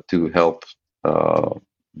to help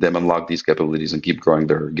them unlock these capabilities and keep growing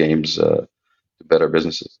their games to better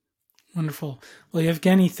businesses. Wonderful. Well,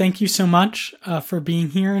 Yevgeny, thank you so much for being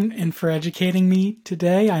here and for educating me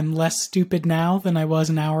today. I'm less stupid now than I was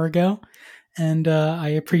an hour ago, and I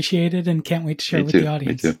appreciate it and can't wait to share with the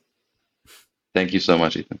audience. Me too. Thank you so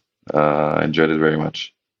much, Ethan. I enjoyed it very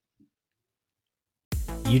much.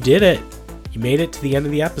 You did it. You made it to the end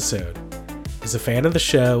of the episode. As a fan of the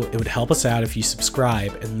show, it would help us out if you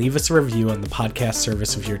subscribe and leave us a review on the podcast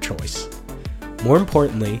service of your choice. More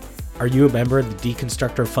importantly, are you a member of the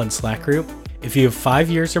Deconstructor of Fun Slack group? If you have 5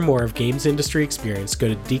 years or more of games industry experience, go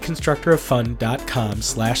to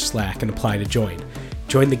deconstructoroffun.com/Slack and apply to join.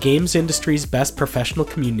 Join the games industry's best professional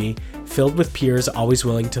community filled with peers always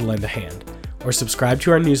willing to lend a hand. Or subscribe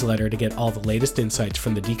to our newsletter to get all the latest insights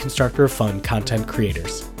from the Deconstructor of Fun content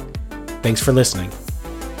creators. Thanks for listening.